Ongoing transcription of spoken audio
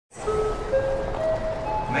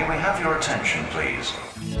May we have your attention, please?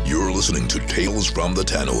 You're listening to Tales from the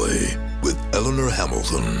Tannoy with Elinor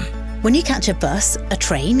Hamilton. When you catch a bus, a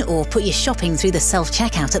train, or put your shopping through the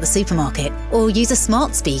self-checkout at the supermarket, or use a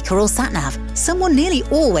smart speaker or SatNav, someone nearly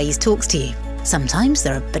always talks to you. Sometimes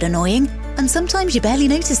they're a bit annoying, and sometimes you barely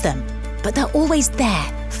notice them. But they're always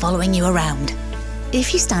there, following you around.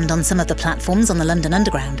 If you stand on some of the platforms on the London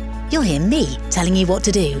Underground, you'll hear me telling you what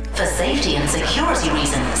to do. For safety and security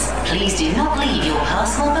reasons, please do not leave your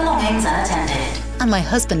personal belongings unattended. And my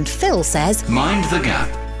husband Phil says, Mind the gap.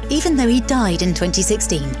 even though he died in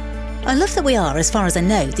 2016. I love that we are, as far as I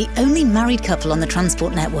know, the only married couple on the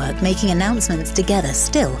transport network making announcements together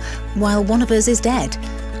still, while one of us is dead.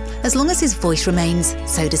 As long as his voice remains,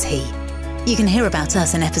 so does he. You can hear about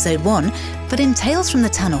us in episode 1, but in Tales from the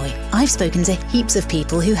Tannoy, I've spoken to heaps of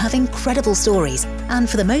people who have incredible stories, and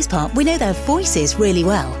for the most part, we know their voices really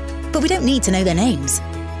well. But we don't need to know their names,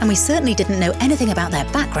 and we certainly didn't know anything about their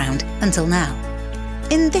background until now.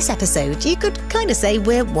 In this episode, you could kind of say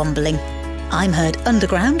we're wombling. I'm heard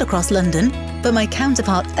underground across London, but my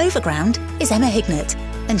counterpart overground is Emma Hignett,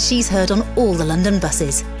 and she's heard on all the London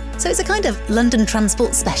buses. So it's a kind of London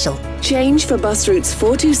transport special. Change for bus routes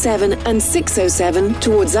 427 and 607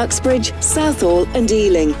 towards Uxbridge, Southall and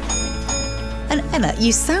Ealing. And Emma,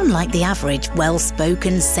 you sound like the average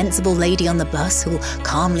well-spoken, sensible lady on the bus who'll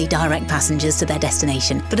calmly direct passengers to their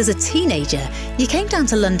destination. But as a teenager, you came down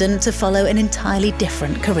to London to follow an entirely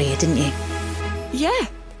different career, didn't you? Yeah.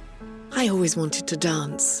 I always wanted to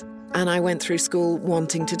dance. And I went through school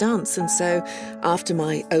wanting to dance. And so after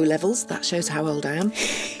my O-levels, that shows how old I am,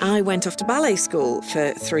 I went off to ballet school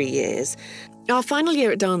for 3 years. Our final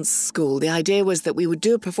year at dance school, the idea was that we would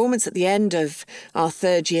do a performance at the end of our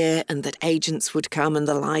 3rd year and that agents would come and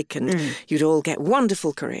the like, and you'd all get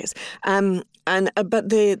wonderful careers. But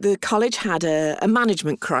the college had a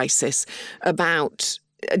management crisis about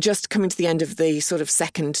just coming to the end of the sort of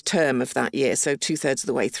second term of that year, so 2/3 of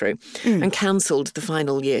the way through, and cancelled the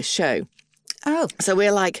final year show. Oh. So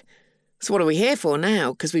we're like, so what are we here for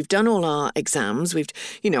now? Because we've done all our exams. I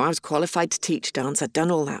was qualified to teach dance. I'd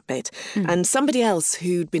done all that bit. And somebody else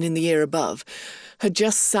who'd been in the year above had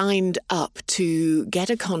just signed up to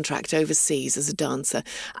get a contract overseas as a dancer.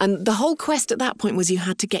 And the whole quest at that point was you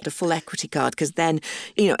had to get a full equity card because then,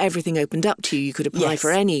 everything opened up to you. You could apply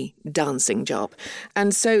for any dancing job.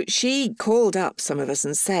 And so she called up some of us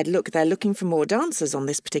and said, look, they're looking for more dancers on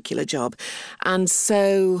this particular job. And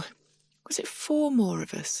so... was it 4 more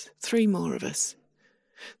of us? 3 more of us?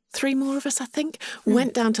 3 more of us, I think,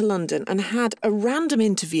 went down to London and had a random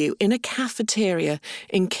interview in a cafeteria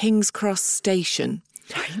in King's Cross Station.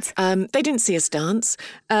 Right. They didn't see us dance.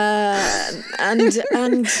 So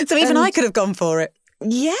even I could have gone for it.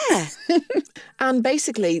 Yeah. And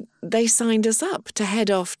basically, they signed us up to head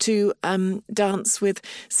off to dance with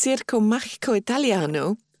Circo Magico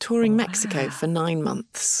Italiano, touring Mexico for 9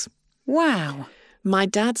 months. Wow. My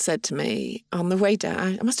dad said to me on the way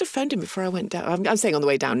down, I must have phoned him before I went down. I'm saying on the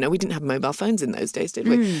way down. No, we didn't have mobile phones in those days, did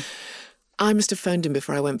we? I must have phoned him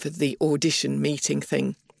before I went for the audition meeting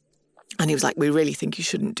thing. And he was like, we really think you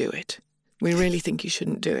shouldn't do it. We really think you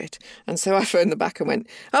shouldn't do it. And so I phoned them back and went,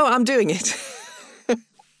 oh, I'm doing it.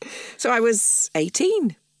 So I was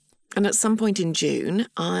 18. And at some point in June,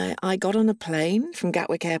 I got on a plane from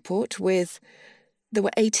Gatwick Airport there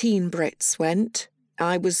were 18 Brits went.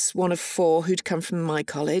 I was one of 4 who'd come from my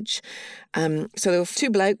college. So there were 2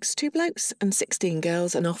 blokes and 16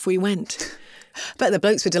 girls, and off we went. But the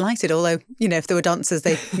blokes were delighted, although, if there were dancers,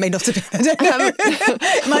 they may not have been.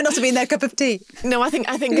 It might not have been their cup of tea. No, I think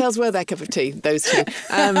girls were their cup of tea, those 2.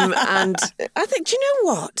 And I think, do you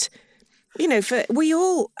know what? We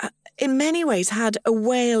all, in many ways, had a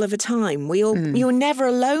whale of a time. You were never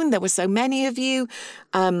alone. There were so many of you.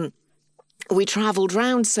 We travelled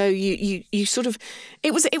round, so you sort of...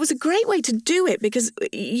 It was a great way to do it because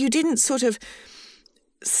you didn't sort of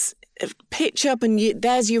pitch up and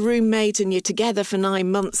there's your roommate and you're together for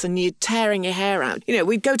 9 months and you're tearing your hair out.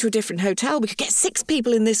 We'd go to a different hotel. We could get 6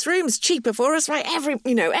 people in this room. It's cheaper for us, right?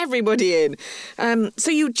 Everybody in.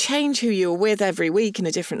 So you change who you're with every week in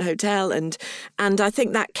a different hotel, and I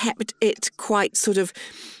think that kept it quite sort of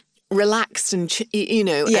relaxed and kept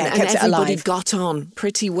everybody it got on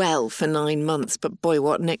pretty well for 9 months. But boy,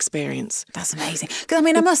 what an experience. That's amazing. Because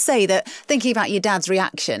I must say that thinking about your dad's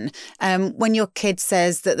reaction, when your kid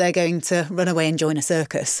says that they're going to run away and join a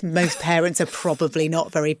circus, most parents are probably not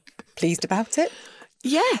very pleased about it.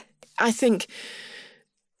 Yeah, I think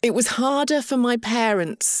It was harder for my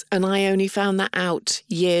parents, and I only found that out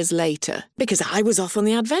years later because I was off on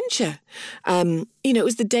the adventure. It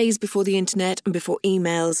was the days before the internet and before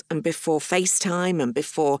emails and before FaceTime and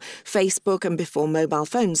before Facebook and before mobile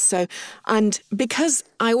phones. And because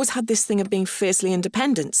I always had this thing of being fiercely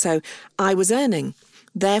independent, so I was earning.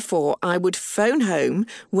 Therefore, I would phone home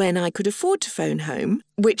when I could afford to phone home,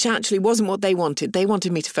 which actually wasn't what they wanted. They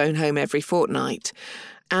wanted me to phone home every fortnight.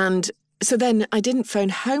 And so then I didn't phone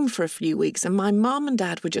home for a few weeks, and my mum and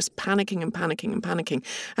dad were just panicking and panicking and panicking.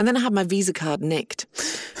 And then I had my Visa card nicked.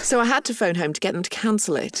 So I had to phone home to get them to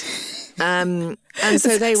cancel it. And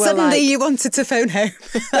so they were Suddenly you wanted to phone home.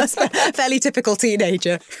 That's a fairly typical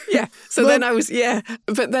teenager. Yeah. So then I was,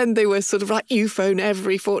 But then they were sort of like, you phone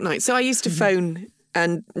every fortnight. So I used to phone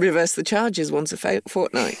and reverse the charges once a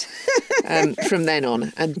fortnight from then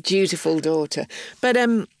on. A dutiful daughter. But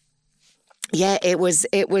yeah, it was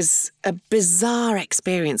a bizarre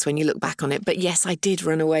experience when you look back on it. But yes, I did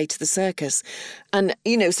run away to the circus. And,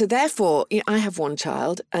 so therefore, I have one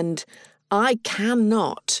child and I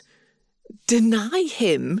cannot deny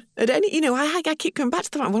him at any, I keep coming back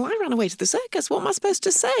to the fact, well, I ran away to the circus. What am I supposed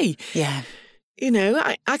to say? Yeah.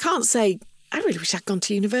 I can't say, I really wish I'd gone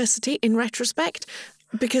to university in retrospect,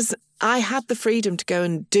 because I had the freedom to go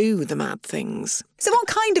and do the mad things. So what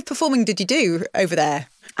kind of performing did you do over there?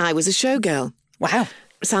 I was a showgirl. Wow.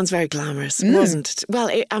 Sounds very glamorous, wasn't it? Well,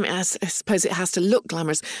 I suppose it has to look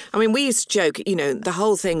glamorous. I mean, we used to joke, the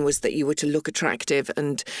whole thing was that you were to look attractive,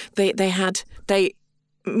 and they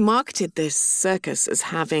marketed this circus as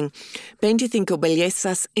having 25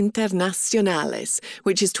 bellezas internacionales,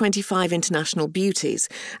 which is 25 international beauties.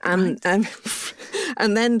 And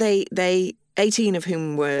then they 18 of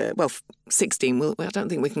whom were, 16, well, I don't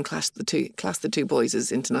think we can class the two boys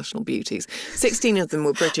as international beauties. 16 of them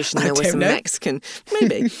were British, and there were some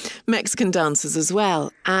Mexican dancers as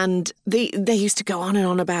well. And they used to go on and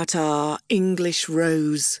on about our English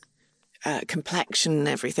rose complexion and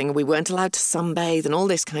everything. We weren't allowed to sunbathe and all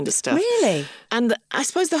this kind of stuff. Really? And I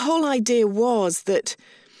suppose the whole idea was that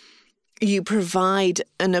you provide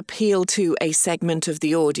an appeal to a segment of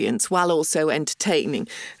the audience while also entertaining.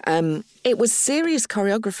 It was serious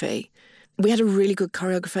choreography. We had a really good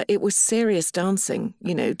choreographer. It was serious dancing,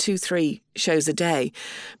 2-3 shows a day.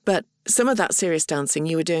 But some of that serious dancing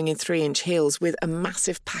you were doing in 3-inch heels with a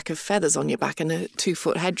massive pack of feathers on your back and a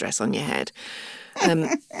 2-foot headdress on your head.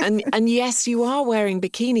 And yes, you are wearing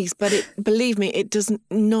bikinis, but believe me, it does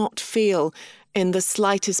not feel in the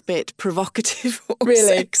slightest bit provocative or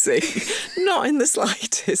sexy. Not in the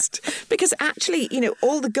slightest. Because actually,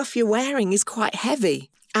 all the guff you're wearing is quite heavy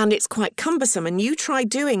and it's quite cumbersome. And you try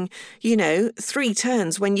doing, 3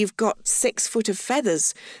 turns when you've got 6 foot of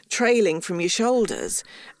feathers trailing from your shoulders.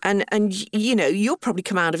 And you'll probably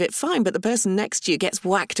come out of it fine, but the person next to you gets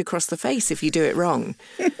whacked across the face if you do it wrong.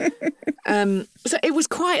 So it was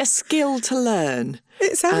quite a skill to learn.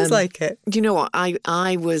 It sounds like it. Do you know what?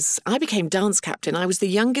 I became dance captain. I was the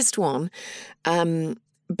youngest one,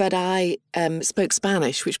 but I spoke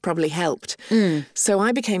Spanish, which probably helped. So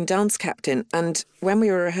I became dance captain. And when we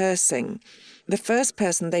were rehearsing, the first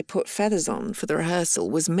person they put feathers on for the rehearsal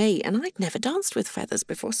was me. And I'd never danced with feathers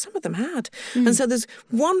before. Some of them had. And so there's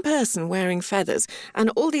one person wearing feathers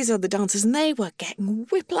and all these other dancers, and they were getting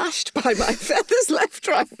whiplashed by my feathers left,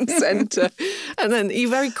 right and centre. And then you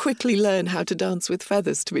very quickly learn how to dance with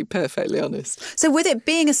feathers, to be perfectly honest. So with it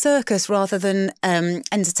being a circus rather than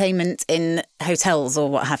entertainment in hotels or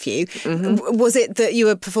what have you, was it that you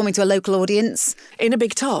were performing to a local audience? In a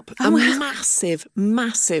big top. Massive,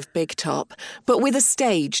 massive big top. But with a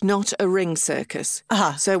stage, not a ring circus.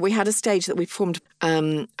 So we had a stage that we performed,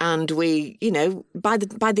 and we, by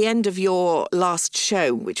the end of your last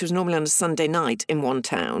show, which was normally on a Sunday night in one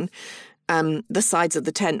town, the sides of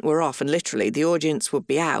the tent were off, and literally the audience would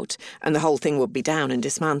be out and the whole thing would be down and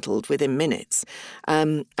dismantled within minutes.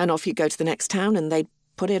 And off you go to the next town and they'd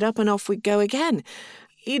put it up and off we'd go again.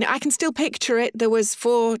 I can still picture it. There was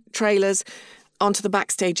 4 trailers onto the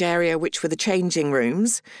backstage area, which were the changing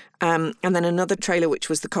rooms, and then another trailer, which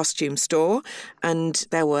was the costume store, and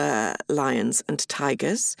there were lions and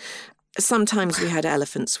tigers. Sometimes we had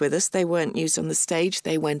elephants with us. They weren't used on the stage.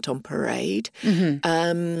 They went on parade.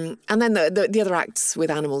 And then the other acts with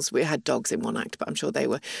animals, we had dogs in one act, but I'm sure they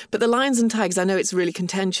were. But the lions and tigers, I know it's really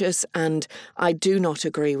contentious, and I do not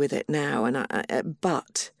agree with it now.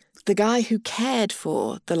 But the guy who cared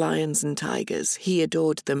for the lions and tigers, he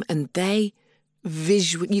adored them, and they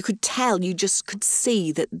you could tell, you just could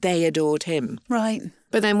see that they adored him. Right.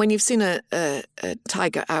 But then when you've seen a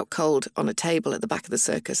tiger out cold on a table at the back of the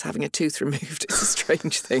circus having a tooth removed, it's a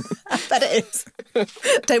strange thing. I bet it is.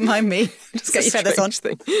 Don't mind me. Just get your feathers on.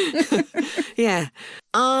 Thing. Yeah.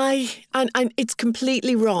 And it's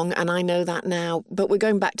completely wrong, and I know that now, but we're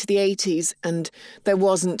going back to the 80s, and there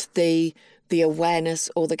wasn't the awareness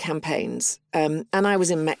or the campaigns. And I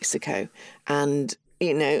was in Mexico, and,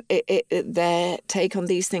 you know, their take on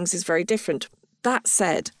these things is very different. That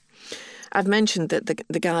said, I've mentioned that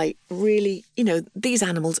the guy really, you know, these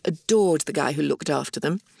animals adored the guy who looked after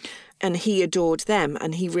them, and he adored them,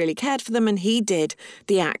 and he really cared for them, and he did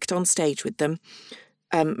the act on stage with them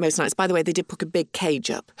most nights. By the way, they did put a big cage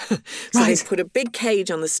up. They'd put a big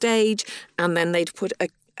cage on the stage, and then they'd put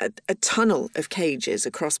a tunnel of cages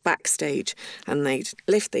across backstage, and they'd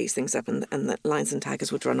lift these things up, and the lions and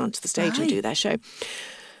tigers would run onto the stage and do their show.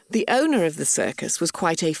 The owner of the circus was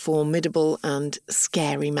quite a formidable and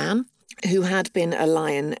scary man who had been a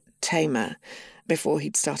lion tamer before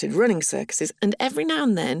he'd started running circuses. And every now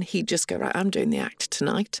and then he'd just go, right, I'm doing the act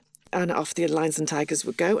tonight. And off the lions and tigers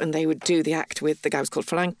would go, and they would do the act with, the guy was called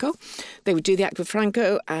Franco. They would do the act with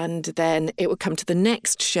Franco, and then it would come to the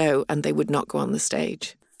next show and they would not go on the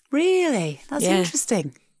stage. Really? That's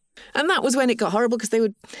interesting. And that was when it got horrible, because they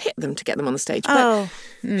would hit them to get them on the stage. But,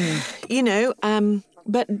 you know,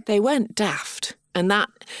 but they weren't daft. And that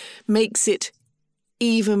makes it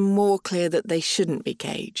even more clear that they shouldn't be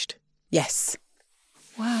caged. Yes.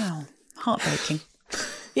 Wow. Heartbreaking.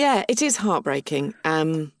 Yeah, it is heartbreaking.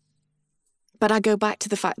 But I go back to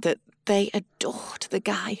the fact that they adored the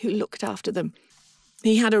guy who looked after them.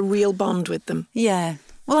 He had a real bond with them. Yeah.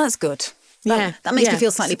 Well, that's good. That makes me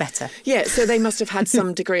feel slightly better. Yeah, so they must have had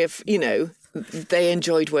some degree of, you know, they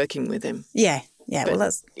enjoyed working with him. Yeah, yeah. But, well,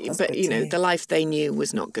 that's but you know, the life they knew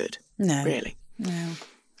was not good. No. Really. No.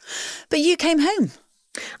 But you came home.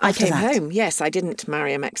 I came home, yes. I didn't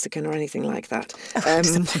marry a Mexican or anything like that. Oh,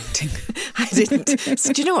 disappointing. I didn't.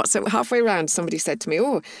 So do you know what? So halfway around, somebody said to me,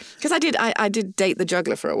 because I did date the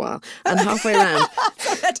juggler for a while, and halfway around,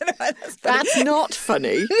 I don't know why that's funny. That's not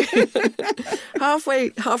funny.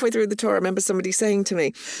 halfway through the tour, I remember somebody saying to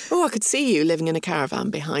me, I could see you living in a caravan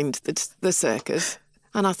behind the circus.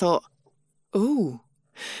 And I thought,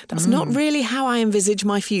 that's not really how I envisage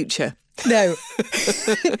my future. No.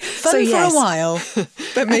 Fun for a while,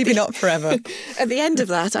 but maybe not forever. At the end of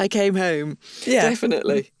that, I came home. Yeah.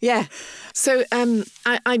 Definitely. Yeah. So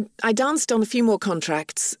I danced on a few more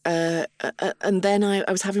contracts, and then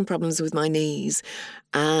I was having problems with my knees.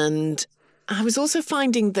 And I was also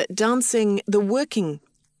finding that dancing, the working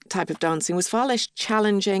type of dancing, was far less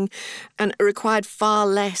challenging and required far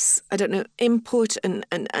less, input,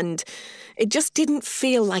 and it just didn't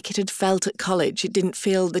feel like it had felt at college. It didn't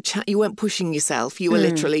feel you weren't pushing yourself. You were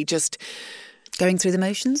literally just going through the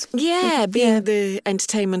motions. Yeah, being the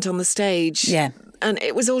entertainment on the stage. Yeah. And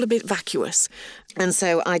it was all a bit vacuous. And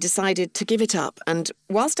so I decided to give it up. And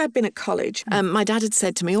whilst I'd been at college, my dad had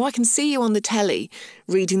said to me, I can see you on the telly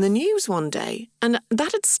reading the news one day. And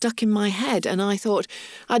that had stuck in my head. And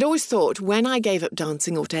I'd always thought when I gave up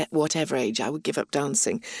dancing, or whatever age I would give up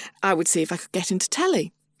dancing, I would see if I could get into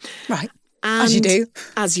telly. Right. As you do.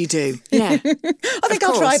 As you do, yeah. I think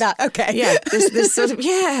I'll try that. Okay. Yeah, this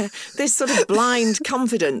sort of blind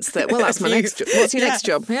confidence that, that's my next job. What's your next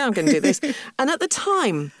job? Yeah, I'm going to do this. And at the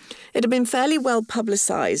time, it had been fairly well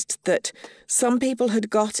publicised that some people had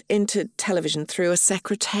got into television through a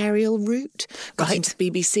secretarial route, got into the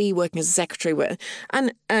BBC working as a secretary.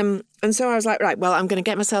 And so I was like, right, well, I'm going to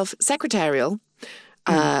get myself secretarial.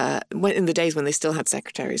 In the days when they still had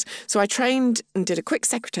secretaries. So I trained and did a quick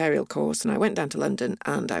secretarial course, and I went down to London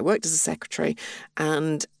and I worked as a secretary,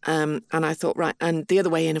 and I thought, right, and the other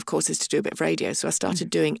way in, of course, is to do a bit of radio. So I started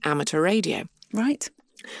doing amateur radio. Right.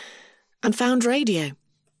 And found radio.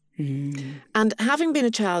 And having been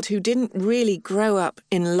a child who didn't really grow up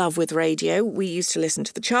in love with radio, we used to listen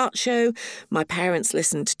to the chart show. My parents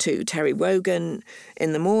listened to Terry Wogan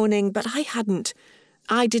in the morning, but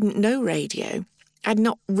I didn't know radio. I'd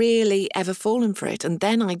not really ever fallen for it. And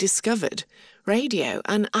then I discovered radio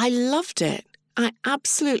and I loved it. I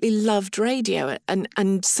absolutely loved radio.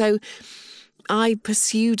 And so I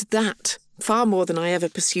pursued that far more than I ever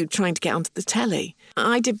pursued trying to get onto the telly.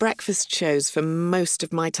 I did breakfast shows for most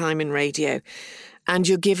of my time in radio. And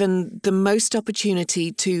you're given the most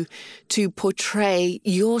opportunity to portray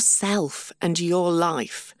yourself and your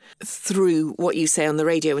life through what you say on the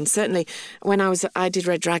radio. And certainly when I did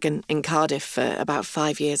Red Dragon in Cardiff for about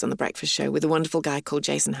 5 years on the breakfast show with a wonderful guy called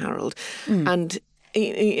Jason Harold. And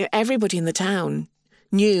everybody in the town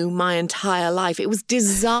knew my entire life. It was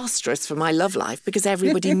disastrous for my love life because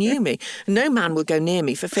everybody knew me. No man would go near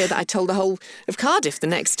me for fear that I told the whole of Cardiff the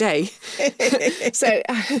next day. so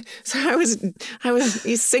I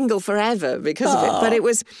was single forever because of it. But it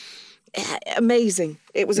was amazing.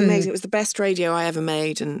 It was amazing. It was the best radio I ever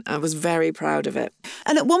made, and I was very proud of it.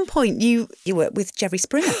 And at one point, you worked with Jerry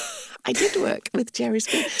Springer. I did work with Jerry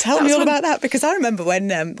Springer. Tell me all about that, because I remember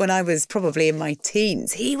when I was probably in my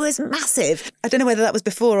teens, he was massive. I don't know whether that was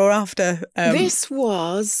before or after. This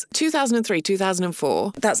was 2003,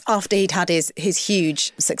 2004. That's after he'd had his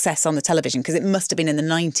huge success on the television, because it must have been in the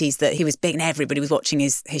 90s that he was big and everybody was watching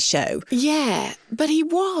his show. Yeah, but he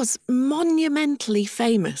was monumentally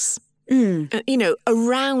famous. You know,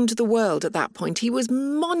 around the world at that point. He was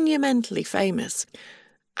monumentally famous.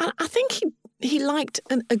 And I think he liked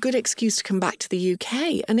a good excuse to come back to the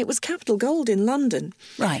UK, and it was Capital Gold in London.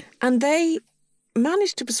 Right. And they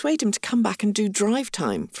managed to persuade him to come back and do drive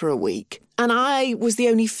time for a week. And I was the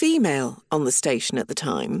only female on the station at the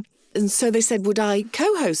time. And so they said, would I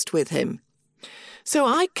co-host with him? So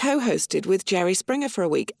I co-hosted with Jerry Springer for a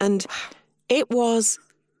week, and it was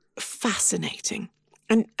fascinating.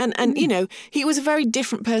 And you know, he was a very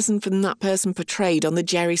different person from that person portrayed on the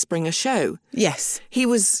Jerry Springer show. Yes. He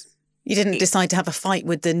was... You didn't decide to have a fight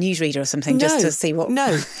with the newsreader or something just to see what...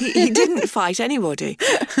 No, he didn't fight anybody.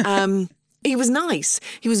 He was nice.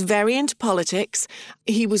 He was very into politics.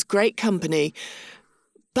 He was great company.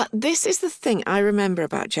 But this is the thing I remember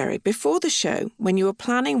about Jerry. Before the show, when you were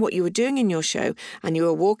planning what you were doing in your show and you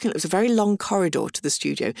were walking, it was a very long corridor to the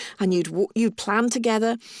studio, and you'd plan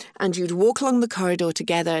together and you'd walk along the corridor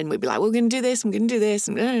together, and we'd be like, we're going to do this, I'm going to do this,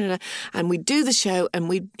 and we'd do the show,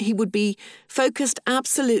 and he would be focused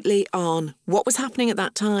absolutely on what was happening at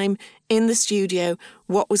that time in the studio,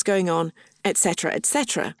 what was going on, etc.,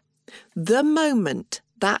 etc. The moment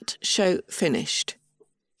that show finished,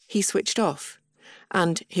 he switched off.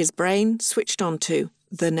 And his brain switched on to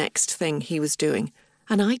the next thing he was doing.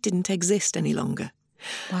 And I didn't exist any longer.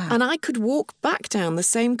 Wow. And I could walk back down the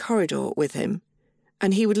same corridor with him,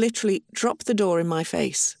 and he would literally drop the door in my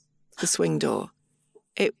face, the swing door.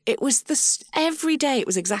 It was every day it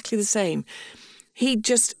was exactly the same. He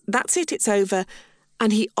just, that's it, it's over.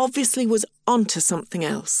 And he obviously was onto something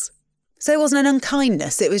else. So it wasn't an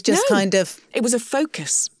unkindness, it was just kind of... It was a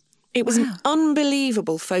focus. It was an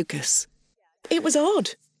unbelievable focus. It was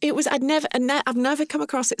odd. It was, I've never come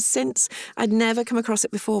across it since. I'd never come across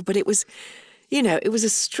it before, but it was, you know, it was a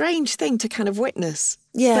strange thing to kind of witness.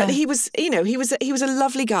 Yeah. But he was, you know, he was a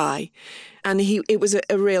lovely guy, and it was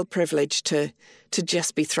a real privilege to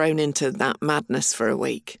just be thrown into that madness for a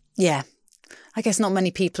week. Yeah. I guess not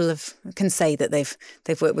many people can say that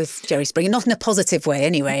they've worked with Jerry Springer, not in a positive way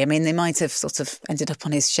anyway. I mean, they might have sort of ended up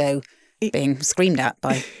on his show being screamed at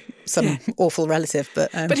by some awful relative.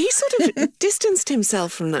 But he sort of distanced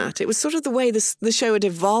himself from that. It was sort of the way the show had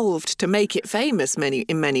evolved to make it famous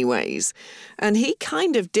in many ways. And he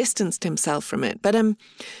kind of distanced himself from it. But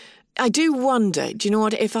I do wonder, do you know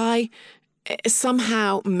what, if I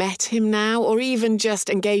somehow met him now or even just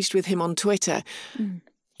engaged with him on Twitter,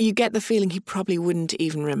 you get the feeling he probably wouldn't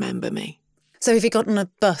even remember me. So if he got on a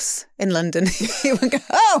bus in London, he would go,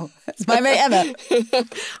 oh, it's my mate Emma.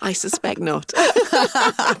 I suspect not.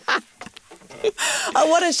 Oh,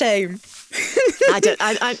 what a shame.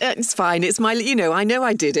 It's fine. It's my, you know, I know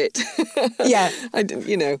I did it. Yeah.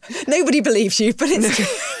 You know. Nobody believes you, but it's...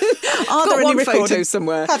 Are there any photos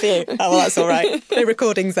somewhere? Have you? Oh, well, that's all right. No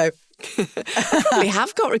recordings, though. I probably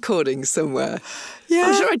have got recordings somewhere. Yeah.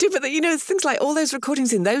 I'm sure I do, but you know, things like all those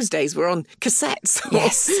recordings in those days were on cassettes.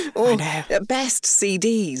 Yes, or I know. At best,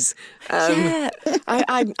 CDs. I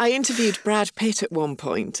interviewed Brad Pitt at one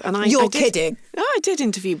point, and You're kidding? Oh, I did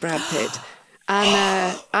interview Brad Pitt,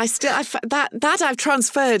 and that I've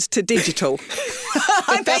transferred to digital.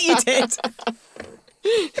 I bet you did.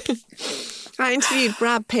 I interviewed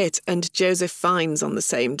Brad Pitt and Joseph Fiennes on the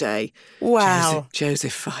same day. Wow.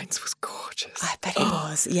 Joseph Fiennes was gorgeous. I bet he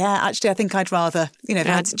was. Yeah, actually, I think I'd rather, you know, if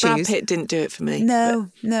I had to choose. Brad Pitt didn't do it for me.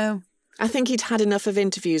 No. I think he'd had enough of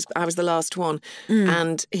interviews. I was the last one.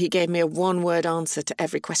 And he gave me a one-word answer to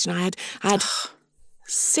every question. I had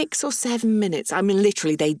 6 or 7 minutes. I mean,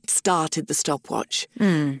 literally, they started the stopwatch.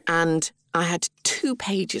 And I had 2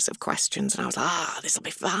 pages of questions, and I was like, this will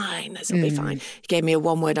be fine, be fine. He gave me a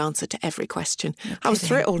one-word answer to every question. I was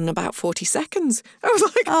through it all in about 40 seconds. I was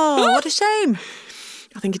like, oh, what a shame.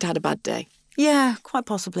 I think he'd had a bad day. Yeah, quite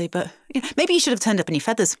possibly, but you know, maybe you should have turned up in your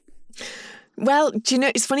feathers. Well, do you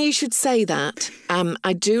know, it's funny you should say that.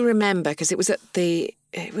 I do remember, because it was at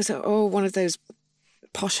one of those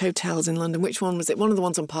posh hotels in London. Which one was it? One of the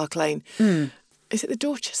ones on Park Lane. Is it the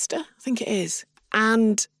Dorchester? I think it is.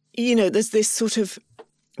 And, you know, there's this sort of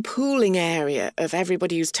pooling area of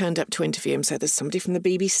everybody who's turned up to interview him. So there's somebody from the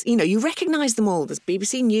BBC, you know, you recognise them all. There's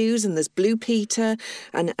BBC News and there's Blue Peter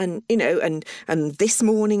and you know, and This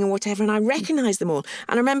Morning and whatever. And I recognise them all.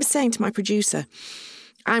 And I remember saying to my producer,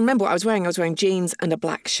 I remember what I was wearing. I was wearing jeans and a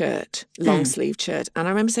black shirt, long-sleeved shirt. And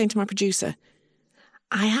I remember saying to my producer,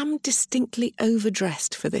 I am distinctly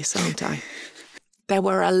overdressed for this, aren't I? There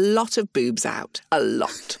were a lot of boobs out. A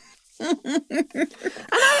lot.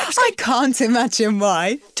 I can't imagine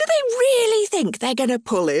why. Do they really think they're going to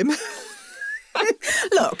pull him?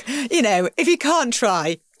 Look, you know, if you can't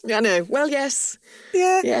try. I know. Well, yes.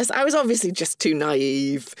 Yeah. Yes, I was obviously just too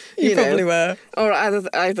naive. You probably were. Or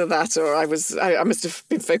either that or I must have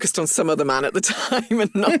been focused on some other man at the time and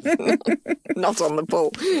not on the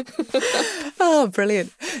pull. Oh,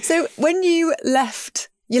 brilliant. So when you left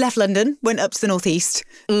London, went up to the northeast.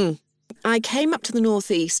 I came up to the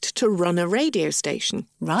northeast to run a radio station.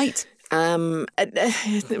 Right.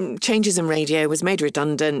 Changes in radio, was made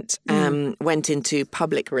redundant, went into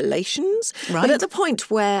public relations. Right. But at the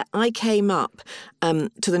point where I came up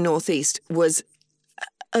to the northeast was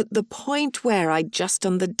at the point where I'd just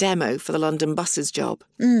done the demo for the London buses job.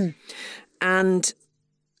 And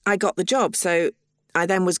I got the job. So I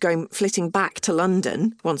then was flitting back to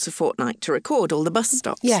London once a fortnight to record all the bus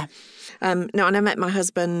stops. Yeah. And I met my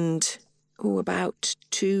husband, about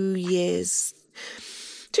 2 years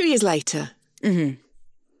later. Mm-hmm.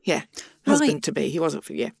 Yeah. Husband to be. He wasn't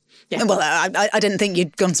for, yeah. Well, I didn't think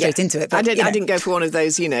you'd gone straight into it. But, I didn't go for one of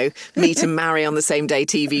those, meet and marry on the same day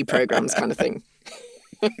TV programmes kind of thing.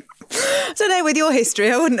 So no, with your history,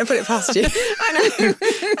 I wouldn't have put it past you. I know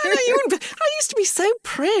you wouldn't. I used to be so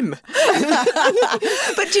prim.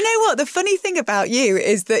 But do you know what? The funny thing about you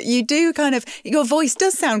is that you do your voice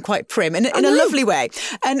does sound quite prim in a lovely way.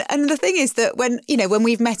 And the thing is that when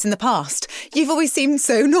we've met in the past, you've always seemed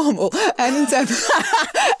so normal. And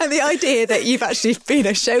and the idea that you've actually been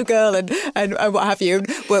a showgirl and what have you, and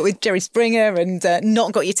worked with Jerry Springer and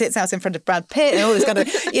not got your tits out in front of Brad Pitt and all this kind of,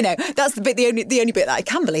 that's the only bit that I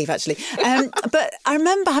can believe, actually. But I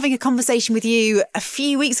remember having a conversation with you a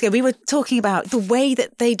few weeks ago. We were talking about the way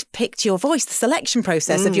that they'd picked your voice, the selection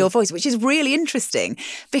process of your voice, which is really interesting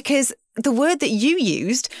because the word that you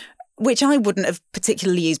used, which I wouldn't have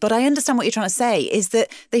particularly used, but I understand what you're trying to say, is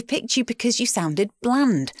that they picked you because you sounded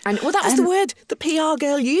bland. That was the word the PR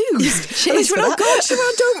girl used. She went, oh God,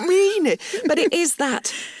 I don't mean it. But it is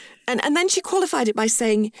that. And then she qualified it by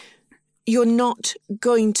saying, you're not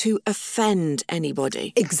going to offend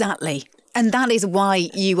anybody. Exactly. And that is why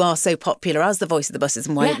you are so popular as the voice of the buses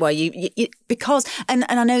and why you because and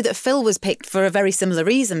I know that Phil was picked for a very similar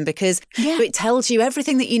reason because it tells you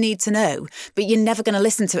everything that you need to know, but you're never going to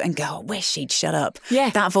listen to it and go, I wish she'd shut up.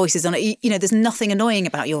 Yeah. That voice is on it. There's nothing annoying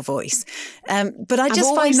about your voice. But I've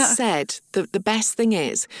always said that the best thing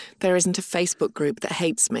is there isn't a Facebook group that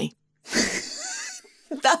hates me.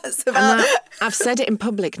 That's about... I've said it in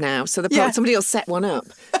public now, so somebody will set one up.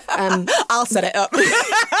 I'll set it up.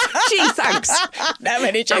 Gee, thanks. No,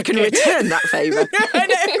 really joking. I can return that favour. I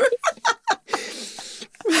know.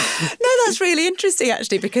 No, that's really interesting,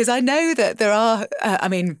 actually, because I know that there are, I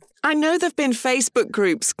know there have been Facebook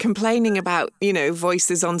groups complaining about,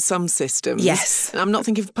 voices on some systems. Yes. And I'm not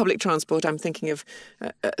thinking of public transport, I'm thinking of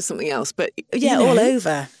something else. But all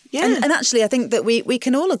over. Yeah. And actually, I think that we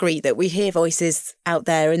can all agree that we hear voices out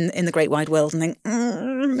there in the great wide world and think,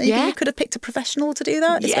 maybe you could have picked a professional to do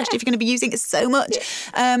that, especially if you're going to be using it so much.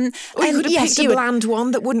 Or you could have picked a bland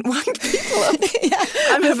one that wouldn't wind people up.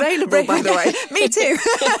 I'm available, by the way. Me too.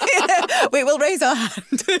 We will raise our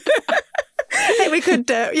hand. Hey, we could,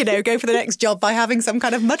 go for the next job by having some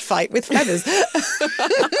kind of mud fight with feathers.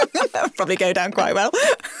 That would probably go down quite well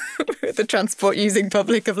with the transport using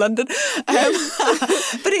public of London.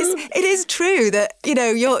 But it is true that,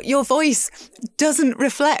 your voice doesn't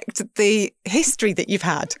reflect the history that you've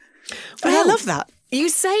had. But I love that. You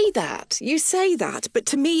say that, but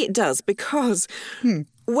to me it does because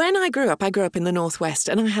when I grew up in the Northwest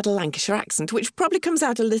and I had a Lancashire accent, which probably comes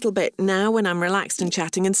out a little bit now when I'm relaxed and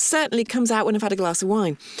chatting and certainly comes out when I've had a glass of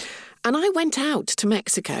wine. And I went out to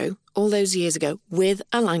Mexico all those years ago with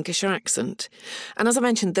a Lancashire accent. And as I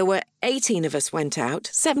mentioned, there were 18 of us went out,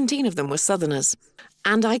 17 of them were Southerners.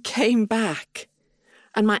 And I came back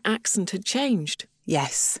and my accent had changed.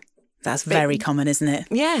 Yes. That's very common, isn't it?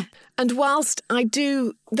 Yeah. And whilst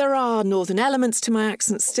there are northern elements to my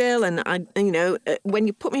accent still, and when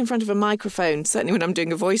you put me in front of a microphone, certainly when I'm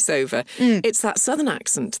doing a voiceover, it's that southern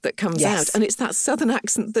accent that comes out. And it's that southern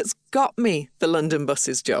accent that's got me the London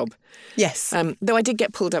buses job. Yes. Though I did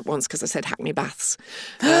get pulled up once because I said Hackney Baths.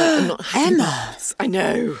 And not Hackney Emma! Baths. I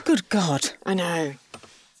know. Good God. I know.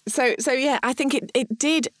 So yeah, I think it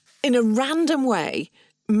did, in a random way,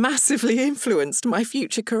 massively influenced my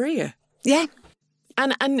future career. Yeah.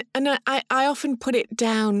 And I often put it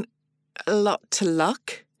down a lot to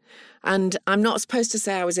luck. And I'm not supposed to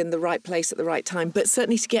say I was in the right place at the right time, but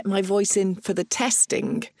certainly to get my voice in for the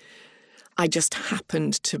testing, I just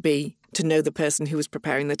happened to know the person who was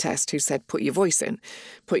preparing the test, who said, put your voice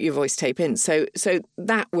tape in. So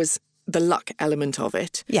that was the luck element of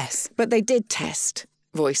it. Yes. But they did test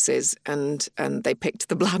voices and they picked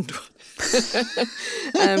the bland one.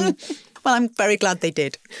 Well, I'm very glad they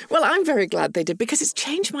did. Well, I'm very glad they did, because it's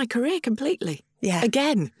changed my career completely. Yeah.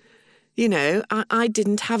 Again, I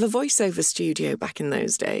didn't have a voiceover studio back in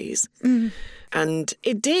those days. And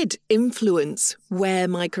it did influence where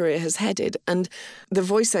my career has headed. And the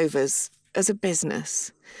voiceovers as a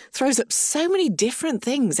business throws up so many different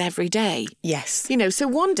things every day. Yes. So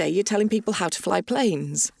one day you're telling people how to fly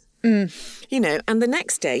planes. And the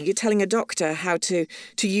next day you're telling a doctor how to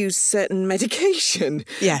use certain medication.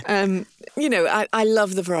 Yeah. I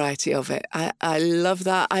love the variety of it. I love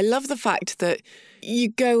that. I love the fact that you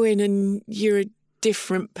go in and you're a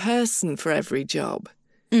different person for every job.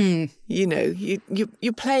 You're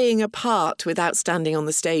playing a part without standing on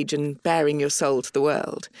the stage and bearing your soul to the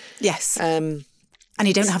world. Yes. And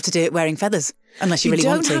you don't have to do it wearing feathers. Unless you really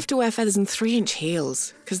want to. You don't have to wear feathers and 3-inch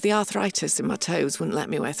heels, because the arthritis in my toes wouldn't let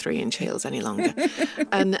me wear 3-inch heels any longer.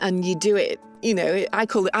 and you do it, I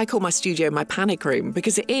call my studio my panic room,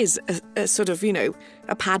 because it is a sort of,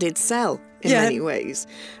 a padded cell in many ways.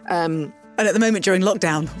 And at the moment during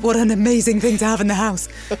lockdown, what an amazing thing to have in the house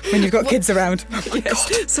when you've got kids around. Oh my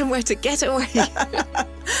God. Somewhere to get away.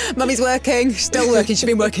 Mummy's working, still working. She's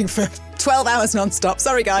been working for 12 hours non-stop.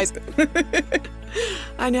 Sorry, guys.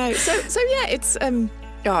 I know. So yeah,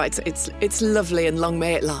 it's lovely, and long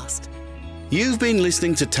may it last. You've been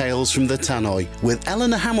listening to Tales from the Tannoy with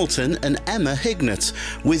Elinor Hamilton and Emma Hignett,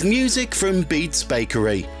 with music from Beats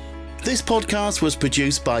Bakery. This podcast was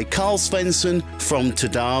produced by Carl Svensson from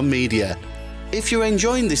Tadar Media. If you're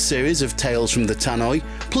enjoying this series of Tales from the Tannoy,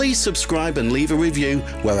 please subscribe and leave a review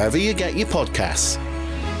wherever you get your podcasts.